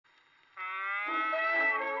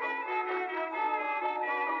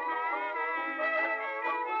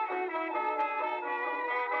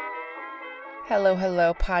Hello,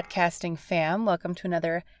 hello, podcasting fam. Welcome to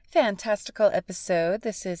another fantastical episode.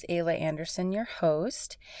 This is Ayla Anderson, your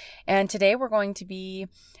host. And today we're going to be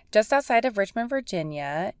just outside of Richmond,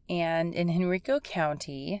 Virginia, and in Henrico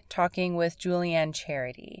County, talking with Julianne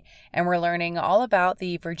Charity. And we're learning all about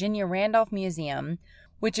the Virginia Randolph Museum,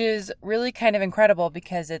 which is really kind of incredible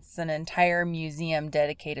because it's an entire museum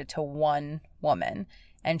dedicated to one woman.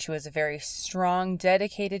 And she was a very strong,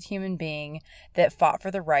 dedicated human being that fought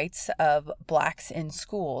for the rights of Blacks in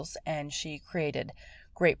schools. And she created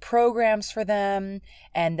great programs for them.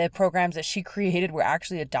 And the programs that she created were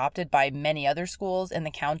actually adopted by many other schools in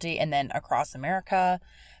the county and then across America.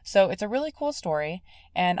 So it's a really cool story.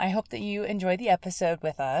 And I hope that you enjoy the episode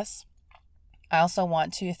with us. I also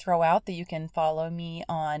want to throw out that you can follow me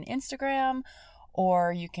on Instagram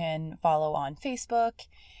or you can follow on Facebook.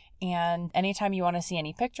 And anytime you want to see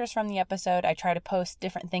any pictures from the episode, I try to post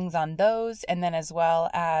different things on those, and then as well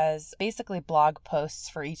as basically blog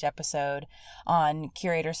posts for each episode on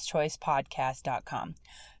curatorschoicepodcast.com.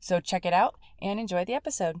 So check it out and enjoy the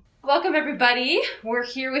episode. Welcome, everybody. We're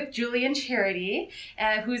here with Julianne Charity,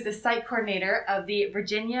 who's the site coordinator of the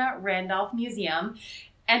Virginia Randolph Museum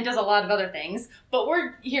and does a lot of other things. But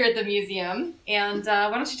we're here at the museum, and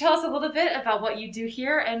why don't you tell us a little bit about what you do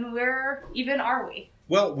here and where even are we?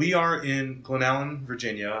 Well, we are in Glen Allen,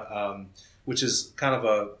 Virginia, which is kind of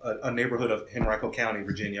a neighborhood of Henrico County,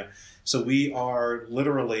 Virginia. So we are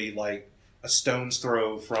literally like a stone's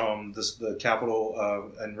throw from the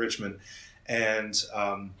capital in Richmond. And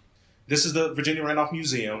this is the Virginia Randolph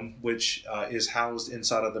Museum, which is housed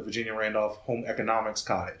inside of the Virginia Randolph Home Economics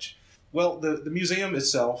Cottage. Well, the museum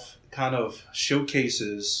itself kind of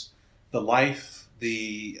showcases the life,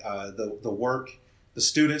 the work, the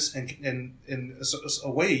students, and in a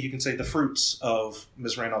way you can say the fruits of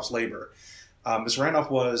Ms. Randolph's labor. Ms. Randolph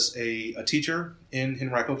was a teacher in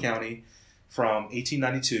Henrico County from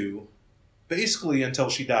 1892, basically until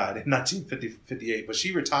she died in 1958. But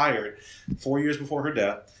she retired 4 years before her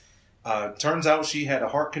death. Turns out she had a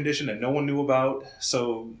heart condition that no one knew about,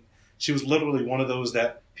 so she was literally one of those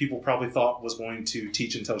that people probably thought was going to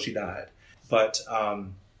teach until she died. But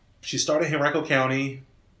she started Henrico County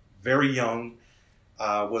very young.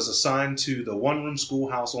 Was assigned to the one-room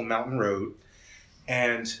schoolhouse on Mountain Road.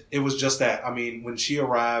 And it was just that. I mean, when she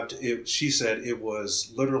arrived, she said it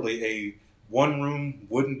was literally a one-room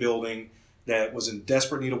wooden building that was in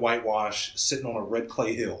desperate need of whitewash, sitting on a red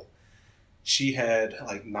clay hill. She had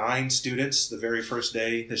like 9 students the very first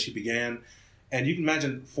day that she began. And you can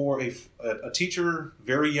imagine for a teacher,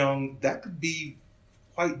 very young, that could be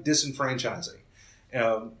quite disenfranchising.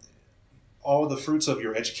 All the fruits of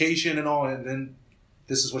your education and all, and then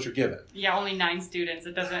this is what you're given. Yeah, only 9 students.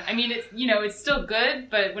 It doesn't, I mean, it's still good,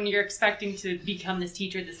 but when you're expecting to become this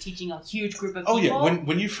teacher that's teaching a huge group of people. Oh, yeah.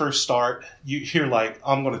 When you first start, you're like,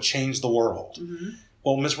 I'm going to change the world. Mm-hmm.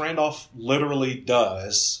 Well, Ms. Randolph literally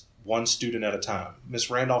does one student at a time. Ms.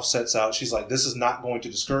 Randolph sets out, she's like, this is not going to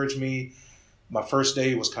discourage me. My first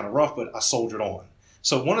day was kind of rough, but I soldiered on.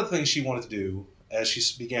 So one of the things she wanted to do as she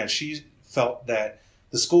began, she felt that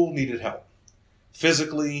the school needed help.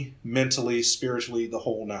 Physically, mentally, spiritually, the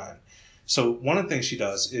whole 9. So one of the things she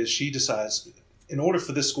does is she decides, in order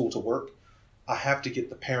for this school to work, I have to get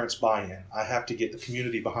the parents' buy-in. I have to get the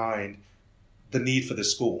community behind the need for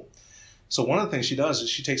this school. So one of the things she does is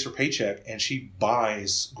she takes her paycheck and she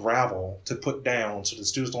buys gravel to put down so the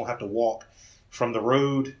students don't have to walk from the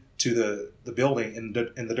road to the building in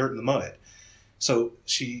the dirt and the mud. So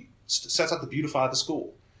she sets out to beautify the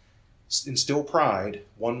school, instill pride,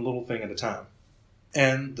 one little thing at a time.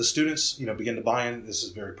 And the students, begin to buy in. This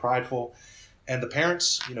is very prideful. And the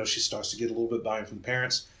parents, she starts to get a little bit buy-in from the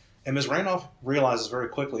parents. And Ms. Randolph realizes very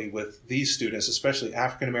quickly with these students, especially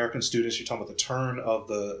African-American students, you're talking about the turn of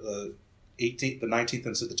the 19th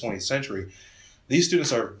into the 20th century, these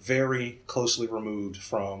students are very closely removed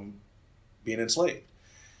from being enslaved.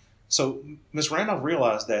 So Ms. Randolph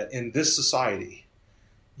realized that in this society,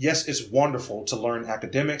 yes, it's wonderful to learn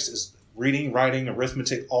academics, it's reading, writing,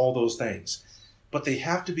 arithmetic, all those things. But they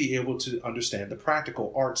have to be able to understand the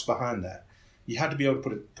practical arts behind that. You have to be able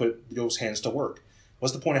to put those hands to work.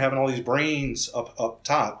 What's the point of having all these brains up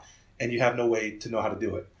top and you have no way to know how to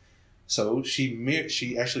do it? So she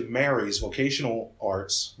actually marries vocational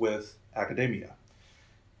arts with academia.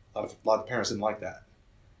 A lot of parents didn't like that.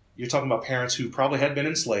 You're talking about parents who probably had been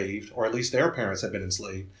enslaved, or at least their parents had been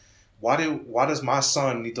enslaved. Why does my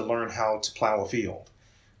son need to learn how to plow a field?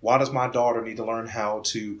 Why does my daughter need to learn how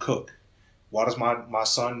to cook? Why does my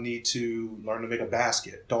son need to learn to make a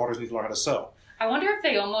basket? Daughters need to learn how to sew. I wonder if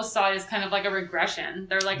they almost saw it as kind of like a regression.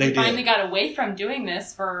 They're like, we finally got away from doing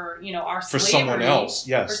this for, our slavery. For someone else,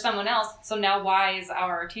 yes. For someone else. So now why is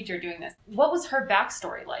our teacher doing this? What was her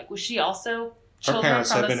backstory like? Was she also Her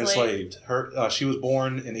parents had been enslaved? enslaved. She was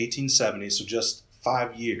born in 1870, so just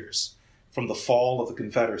 5 years from the fall of the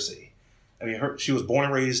Confederacy. I mean, she was born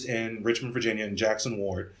and raised in Richmond, Virginia, in Jackson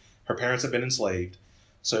Ward. Her parents had been enslaved.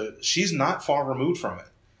 So she's not far removed from it.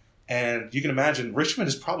 And you can imagine Richmond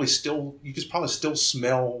is probably still, you could probably still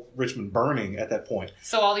smell Richmond burning at that point.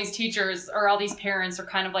 So all these teachers or all these parents are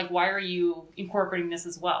kind of like, why are you incorporating this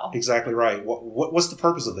as well? Exactly right. What's the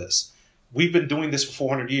purpose of this? We've been doing this for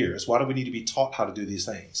 400 years. Why do we need to be taught how to do these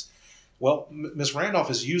things? Well, Ms. Randolph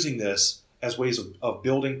is using this as ways of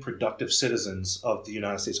building productive citizens of the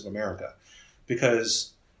United States of America.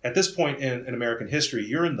 Because at this point in American history,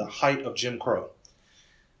 you're in the height of Jim Crow.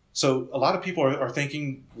 So a lot of people are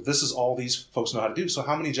thinking, this is all these folks know how to do. So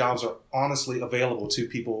how many jobs are honestly available to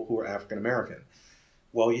people who are African American?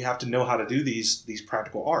 Well, you have to know how to do these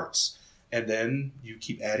practical arts. And then you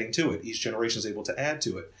keep adding to it. Each generation is able to add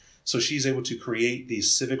to it. So she's able to create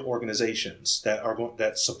these civic organizations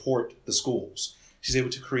that support the schools. She's able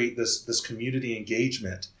to create this community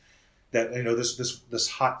engagement that, this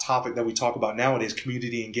hot topic that we talk about nowadays,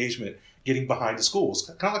 community engagement, getting behind the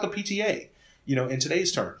schools, kind of like a PTA. In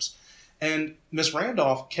today's terms. And Miss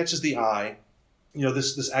Randolph catches the eye,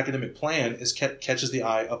 this academic plan catches the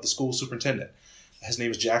eye of the school superintendent. His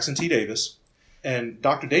name is Jackson T. Davis. And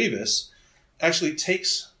Dr. Davis actually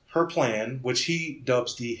takes her plan, which he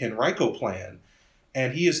dubs the Henrico Plan,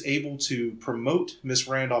 and he is able to promote Miss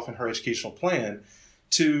Randolph and her educational plan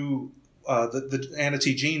to the Anna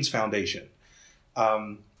T. Jeans Foundation.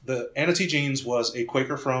 The Anna T. Jeans was a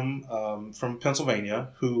Quaker from Pennsylvania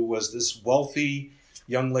who was this wealthy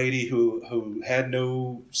young lady who had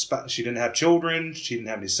she didn't have children, she didn't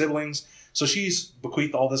have any siblings, so she's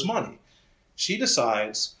bequeathed all this money. She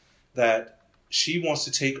decides that she wants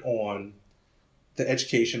to take on the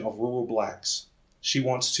education of rural blacks. She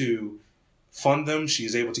wants to fund them.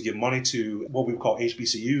 She's able to give money to what we would call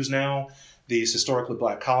HBCUs now, these historically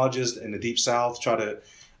black colleges in the Deep South, try to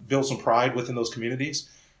build some pride within those communities.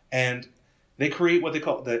 And they create what they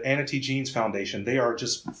call the Anna T. Jeans Foundation. They are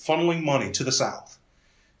just funneling money to the South.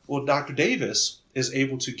 Well, Dr. Davis is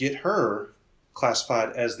able to get her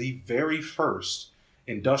classified as the very first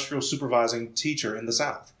industrial supervising teacher in the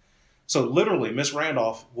South. So literally, Miss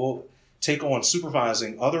Randolph will take on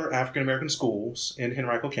supervising other African-American schools in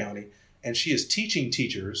Henrico County, and she is teaching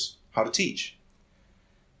teachers how to teach.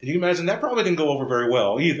 And you can imagine that probably didn't go over very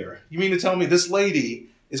well either. You mean to tell me this lady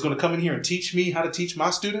is going to come in here and teach me how to teach my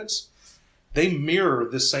students? They mirror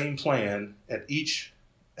this same plan at each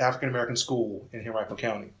African-American school in Henrico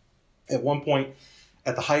County. At one point,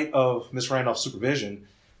 at the height of Ms. Randolph's supervision,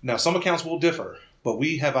 now some accounts will differ, but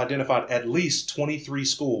we have identified at least 23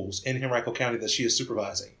 schools in Henrico County that she is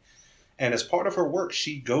supervising. And as part of her work,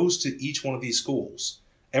 she goes to each one of these schools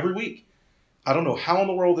every week. I don't know how in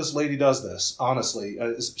the world this lady does this, honestly.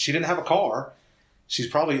 She didn't have a car. She's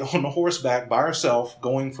probably on horseback by herself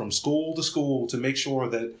going from school to school to make sure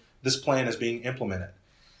that this plan is being implemented.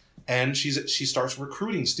 And she starts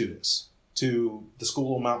recruiting students to the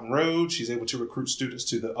school on Mountain Road. She's able to recruit students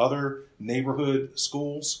to the other neighborhood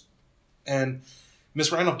schools. And Miss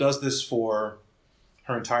Randolph does this for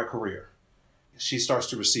her entire career. She starts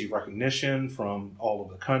to receive recognition from all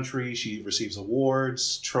over the country. She receives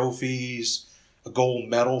awards, trophies, a gold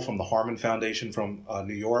medal from the Harmon Foundation from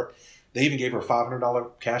New York. They even gave her a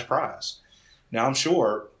 $500 cash prize. Now, I'm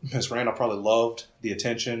sure Ms. Randolph probably loved the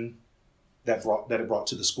attention that it brought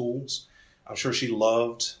to the schools. I'm sure she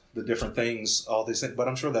loved the different things, all these things, but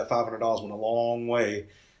I'm sure that $500 went a long way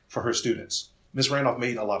for her students. Ms. Randolph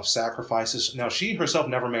made a lot of sacrifices. Now, she herself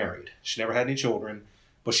never married. She never had any children,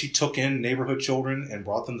 but she took in neighborhood children and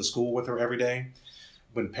brought them to school with her every day.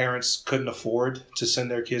 When parents couldn't afford to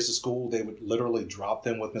send their kids to school, they would literally drop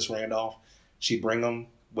them with Ms. Randolph. She'd bring them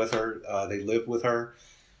with her. They lived with her.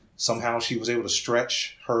 Somehow she was able to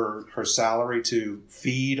stretch her salary to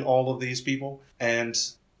feed all of these people. And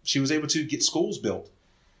she was able to get schools built.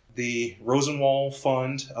 The Rosenwald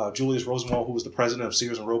Fund, Julius Rosenwald, who was the president of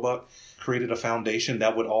Sears and Roebuck, created a foundation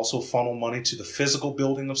that would also funnel money to the physical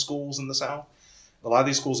building of schools in the South. A lot of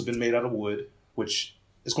these schools have been made out of wood, which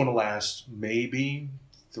is going to last maybe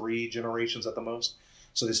 3 generations at the most.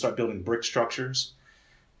 So they start building brick structures.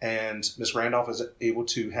 And Ms. Randolph is able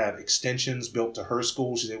to have extensions built to her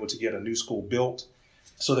school. She's able to get a new school built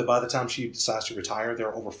so that by the time she decides to retire, there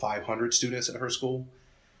are over 500 students at her school.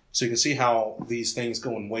 So you can see how these things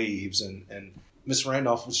go in waves. And Ms.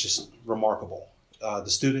 Randolph was just remarkable. The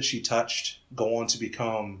students she touched go on to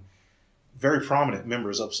become very prominent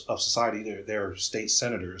members of society. There are state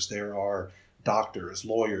senators, there are doctors,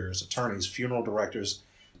 lawyers, attorneys, funeral directors.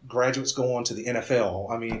 Graduates go on to the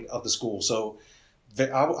NFL, of the school. So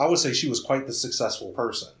I would say she was quite the successful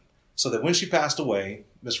person. So that when she passed away,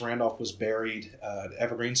 Miss Randolph was buried at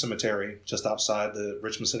Evergreen Cemetery, just outside the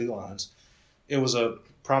Richmond city lines. It was a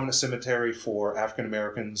prominent cemetery for African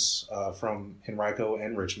Americans from Henrico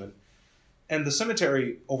and Richmond. And the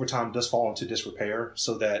cemetery over time does fall into disrepair,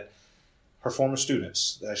 so that her former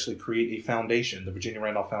students actually create a foundation, the Virginia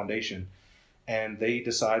Randolph Foundation, and they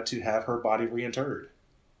decide to have her body reinterred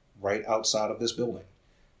right outside of this building.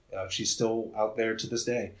 She's still out there to this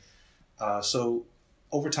day. So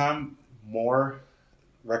over time, more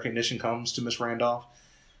recognition comes to Miss Randolph.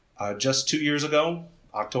 Just 2 years ago,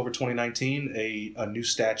 October 2019, a new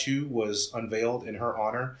statue was unveiled in her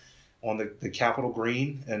honor on the Capitol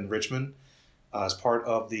Green in Richmond as part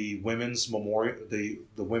of the Women's Memorial, the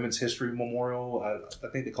Women's History Memorial. I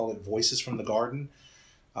think they call it Voices from the Garden.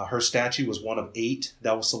 Her statue was one of 8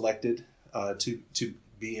 that was selected to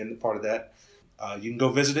be in part of that. You can go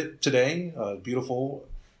visit it today. Beautiful.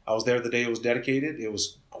 I was there the day it was dedicated. It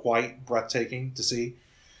was quite breathtaking to see.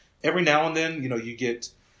 Every now and then, we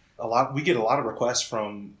get a lot of requests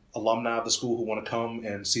from alumni of the school who want to come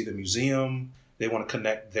and see the museum. They want to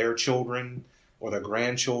connect their children or their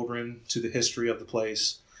grandchildren to the history of the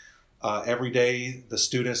place. Every day, the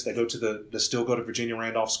students that still go to Virginia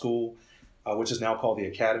Randolph School, which is now called the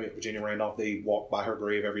Academy at Virginia Randolph, they walk by her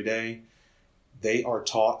grave every day. They are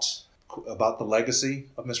taught about the legacy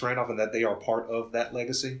of Miss Randolph and that they are part of that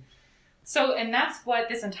legacy. So, and that's what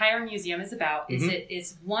this entire museum is about, is Mm-hmm. it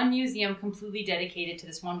is one museum completely dedicated to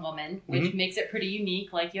this one woman, which Mm-hmm. makes it pretty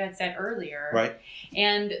unique, like you had said earlier. Right.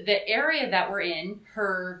 And the area that we're in,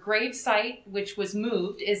 her grave site, which was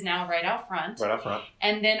moved, is now right out front. Right out front.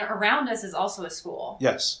 And then around us is also a school.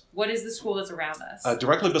 Yes. What is the school that's around us?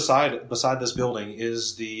 Directly beside this building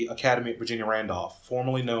is the Academy at Virginia Randolph,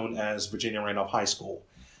 formerly known as Virginia Randolph High School.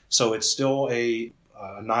 So it's still a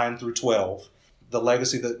 9 through 12. The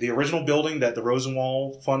legacy, the original building that the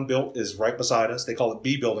Rosenwald Fund built is right beside us. They call it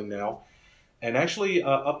B Building now. And actually,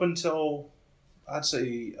 up until, I'd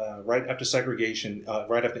say, right after segregation,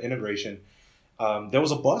 right after integration, there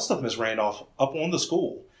was a bust of Miss Randolph up on the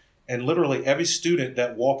school. And literally every student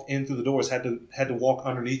that walked in through the doors had to walk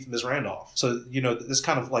underneath Miss Randolph. So, this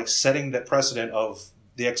kind of like setting that precedent of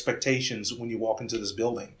the expectations when you walk into this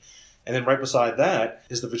building. And then right beside that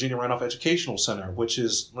is the Virginia Randolph Educational Center, which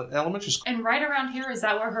is an elementary school. And right around here, is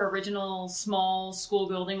that where her original small school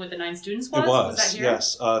building with the 9 students was? It was, that here?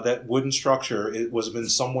 yes. That wooden structure, it was been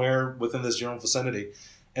somewhere within this general vicinity.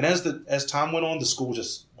 And as time went on, the school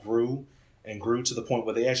just grew and grew to the point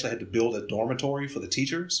where they actually had to build a dormitory for the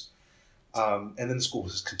teachers. And then the school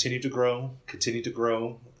has continued to grow.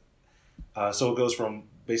 So it goes from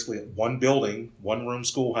basically one building, one-room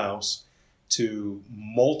schoolhouse, to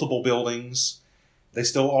multiple buildings. They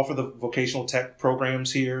still offer the vocational tech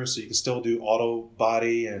programs here, so you can still do auto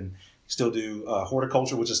body and still do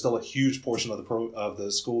horticulture, which is still a huge portion of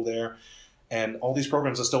the school there. And all these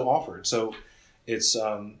programs are still offered. So it's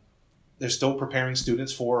they're still preparing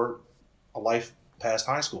students for a life past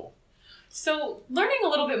high school. So learning a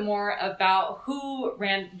little bit more about who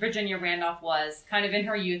Virginia Randolph was kind of in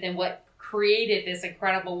her youth and what created this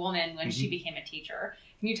incredible woman when she became a teacher.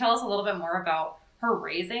 Can you tell us a little bit more about her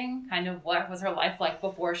raising? Kind of what was her life like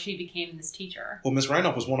before she became this teacher? Well, Miss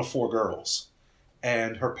Randolph was one of 4 girls,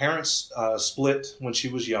 and her parents split when she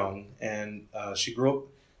was young, and she grew up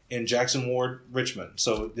in Jackson Ward, Richmond,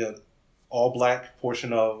 so the all-black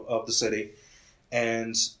portion of the city,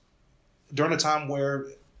 and during a time where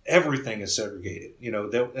everything is segregated,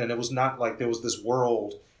 and it was not like there was this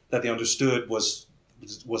world that they understood was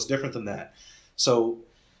different than that. So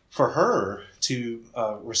for her to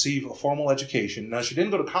receive a formal education, now she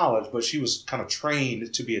didn't go to college, but she was kind of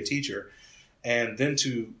trained to be a teacher, and then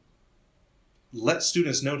to let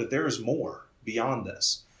students know that there is more beyond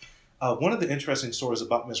this. One of the interesting stories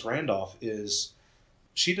about Miss Randolph is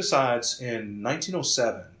she decides in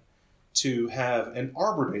 1907 to have an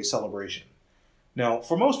Arbor Day celebration. Now,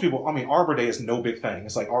 for most people, Arbor Day is no big thing.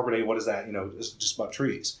 It's like, Arbor Day, what is that? It's just about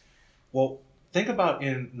trees. Well, think about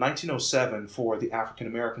in 1907 for the African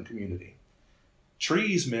American community.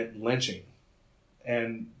 Trees meant lynching.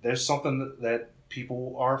 And there's something that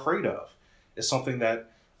people are afraid of. It's something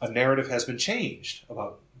that a narrative has been changed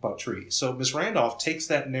about trees. So Miss Randolph takes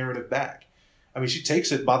that narrative back. She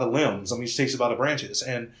takes it by the limbs. She takes it by the branches.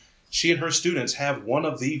 And she and her students have one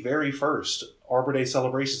of the very first Arbor Day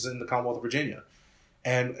celebrations in the Commonwealth of Virginia.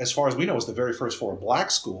 And as far as we know, it's the very first for a black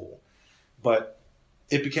school. But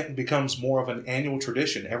it becomes more of an annual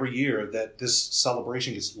tradition every year that this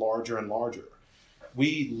celebration gets larger and larger.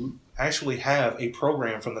 We actually have a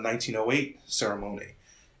program from the 1908 ceremony,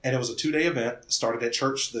 and it was a 2-day event. It started at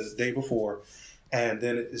church the day before, and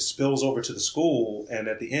then it spills over to the school, and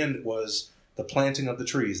at the end was the planting of the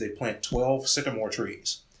trees. They plant 12 sycamore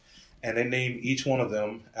trees, and they name each one of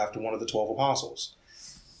them after one of the 12 apostles.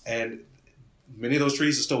 And many of those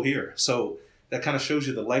trees are still here. So that kind of shows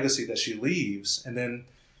you the legacy that she leaves. And then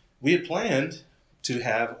we had planned to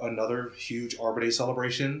have another huge Arbor Day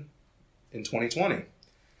celebration in 2020. Of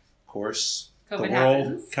course, COVID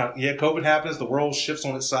happens. COVID happens. The world shifts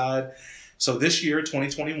on its side. So this year,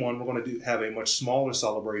 2021, we're going to have a much smaller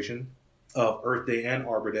celebration of Earth Day and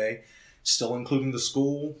Arbor Day, still including the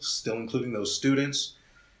school, still including those students.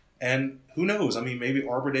 And who knows? I mean, maybe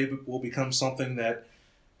Arbor Day will become something that,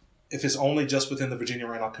 if it's only just within the Virginia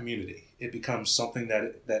Randolph community, it becomes something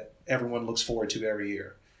that everyone looks forward to every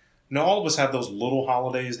year. Now, all of us have those little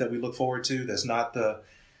holidays that we look forward to. That's not the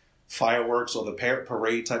fireworks or the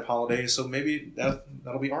parade type holidays. So maybe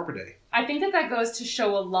that'll be Arbor Day. I think that goes to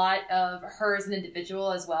show a lot of her as an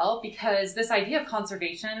individual as well, because this idea of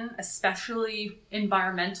conservation, especially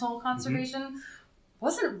environmental conservation,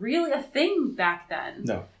 wasn't really a thing back then.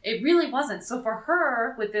 No. It really wasn't. So for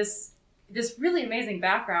her, with this really amazing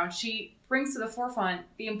background, she brings to the forefront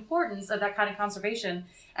the importance of that kind of conservation.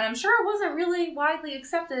 And I'm sure it wasn't really widely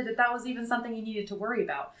accepted that was even something you needed to worry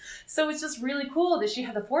about. So it's just really cool that she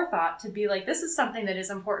had the forethought to be like, this is something that is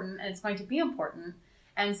important and it's going to be important.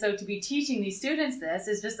 And so to be teaching these students this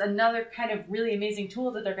is just another kind of really amazing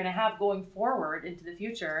tool that they're going to have going forward into the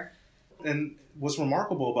future. And what's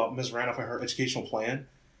remarkable about Ms. Randolph and her educational plan,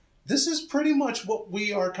 this is pretty much what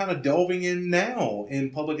we are kind of delving in now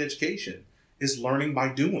in public education, is learning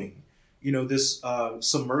by doing. You know, this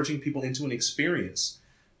submerging people into an experience.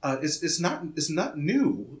 It's not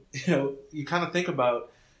new. You know, you kind of think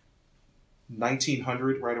about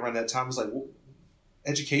 1900, right around that time. It's like, well,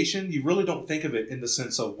 education, you really don't think of it in the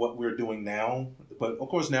sense of what we're doing now. But of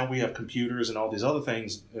course, now we have computers and all these other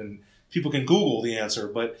things, and people can Google the answer.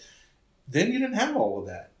 But then you didn't have all of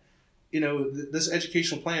that. You know, this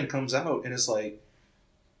educational plan comes out and it's like,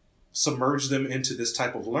 submerge them into this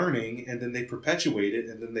type of learning, and then they perpetuate it,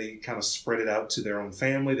 and then they kind of spread it out to their own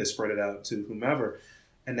family. They spread it out to whomever.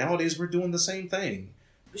 And nowadays we're doing the same thing.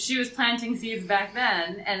 She was planting seeds back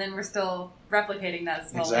then, and then we're still replicating that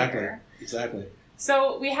as well later. Exactly.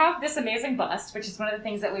 So we have this amazing bust, which is one of the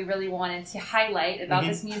things that we really wanted to highlight about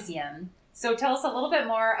this museum. So tell us a little bit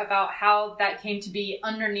more about how that came to be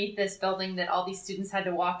underneath this building that all these students had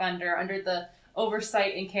to walk under the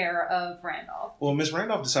oversight and care of Randolph. Well, Ms.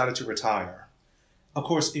 Randolph decided to retire. Of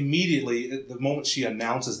course, immediately, the moment she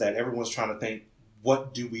announces that, everyone's trying to think,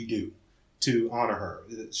 what do we do to honor her?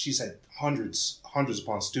 She's had hundreds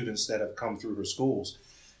upon students that have come through her schools.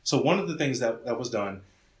 So one of the things that was done,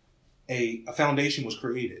 a foundation was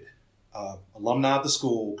created. Alumni of the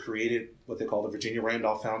school created what they call the Virginia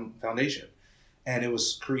Randolph Foundation. And it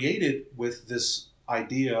was created with this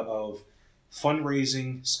idea of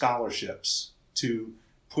fundraising scholarships to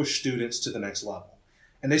push students to the next level.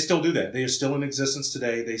 And they still do that. They are still in existence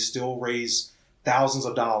today. They still raise thousands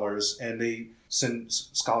of dollars, and they send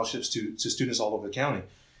scholarships to students all over the county.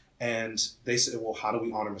 And they said, well, how do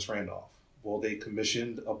we honor Miss Randolph? Well, they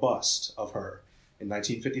commissioned a bust of her in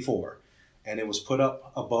 1954. And it was put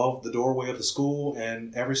up above the doorway of the school,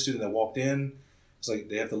 and every student that walked in, it's like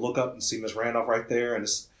they have to look up and see Miss Randolph right there. And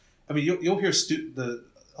you'll hear the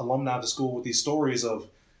alumni of the school with these stories of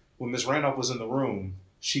when Miss Randolph was in the room.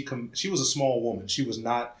 She was a small woman. She was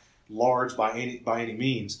not large by any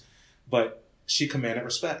means, but she commanded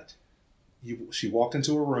respect. She walked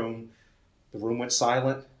into a room, the room went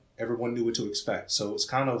silent, everyone knew what to expect. So it's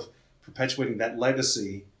kind of perpetuating that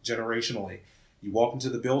legacy generationally. You walk into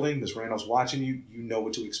the building, Miss Randolph's watching you, you know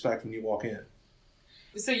what to expect when you walk in.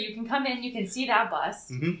 So you can come in, you can see that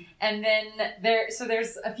bust, and then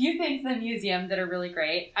there's a few things in the museum that are really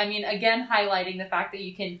great. I mean, again, highlighting the fact that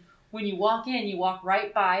you can, when you walk in, you walk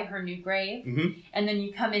right by her new grave, and then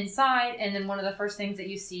you come inside, and then one of the first things that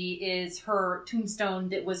you see is her tombstone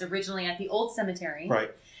that was originally at the old cemetery.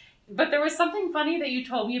 Right. But there was something funny that you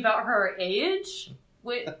told me about her age.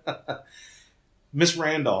 Miss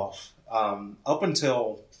Randolph, up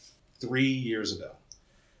until 3 years ago,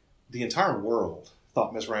 the entire world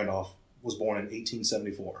thought Miss Randolph was born in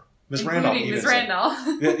 1874. Including Miss Randolph.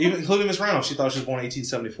 Including Miss Randolph. She thought she was born in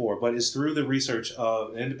 1874. But it's through the research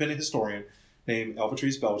of an independent historian named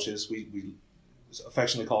Elvatrice Belches. We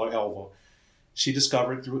affectionately call her Elva. She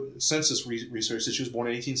discovered through census research that she was born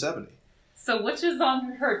in 1870. So which is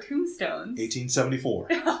on her tombstones? 1874.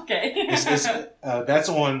 Okay. That's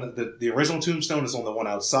on the original tombstone is on the one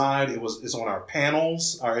outside. It's on our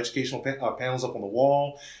panels, our educational panels up on the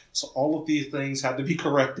wall. So all of these things had to be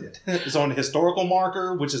corrected. It's on the historical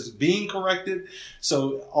marker, which is being corrected.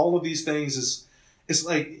 So all of these things it's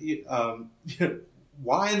like,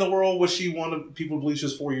 why in the world was she one of people believe she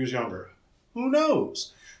was 4 years younger? Who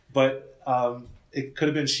knows? But it could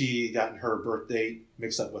have been she gotten her birth date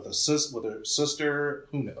mixed up with her sister.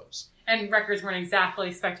 Who knows? And records weren't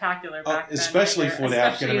exactly spectacular back then. Especially for the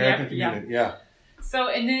African American community. Yeah. So,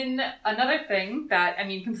 and then another thing that,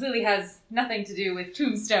 completely has nothing to do with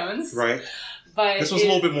tombstones. Right. But this was a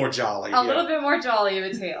little bit more jolly. A little bit more jolly of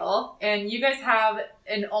a tale. And you guys have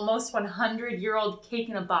an almost 100-year-old cake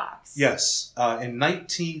in a box. Yes. In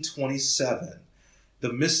 1927, the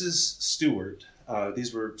Mrs. Stewart,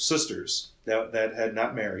 these were sisters that had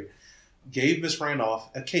not married, gave Miss Randolph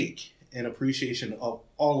a cake in appreciation of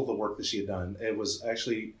all of the work that she had done. It was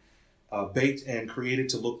actually baked and created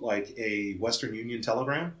to look like a Western Union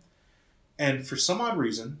telegram. And for some odd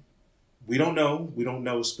reason, we don't know. We don't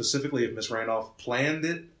know specifically if Miss Randolph planned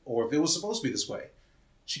it or if it was supposed to be this way.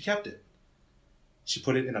 She kept it. She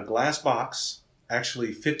put it in a glass box.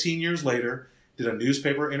 Actually, 15 years later, did a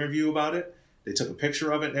newspaper interview about it. They took a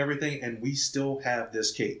picture of it and everything, and we still have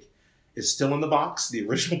this cake. It's still in the box, the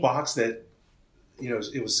original box that,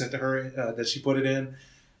 it was sent to her, that she put it in.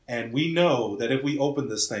 And we know that if we open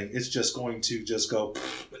this thing, it's just going to just go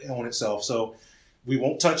on itself. So we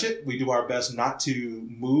won't touch it. We do our best not to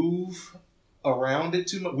move around it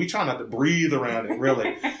too much. We try not to breathe around it,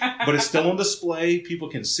 really. But it's still on display. People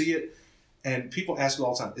can see it. And people ask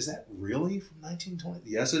all the time, is that really from 1920?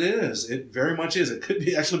 Yes, it is. It very much is. It could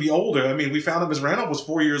actually be older. We found out Miss Randolph was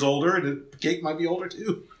 4 years older, and the cake might be older,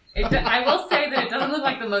 too. I will say that it doesn't look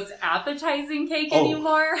like the most appetizing cake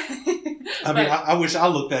anymore. I wish I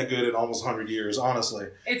looked that good in almost 100 years, honestly.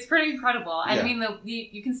 It's pretty incredible. Yeah.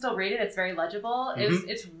 You can still read it. It's very legible. Mm-hmm.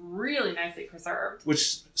 It's really nicely preserved.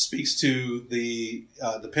 Which speaks to the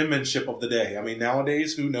penmanship of the day.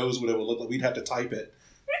 Nowadays, who knows what it would look like? We'd have to type it.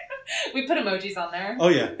 We put emojis on there. Oh,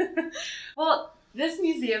 yeah. Well, this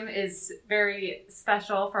museum is very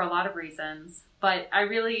special for a lot of reasons. But I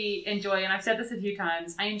really enjoy, and I've said this a few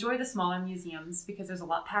times, I enjoy the smaller museums because there's a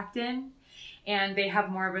lot packed in and they have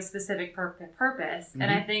more of a specific purpose. Mm-hmm.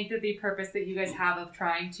 And I think that the purpose that you guys have of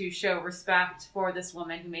trying to show respect for this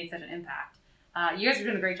woman who made such an impact, you guys are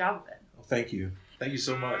doing a great job of it. Well, thank you. Thank you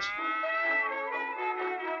so much.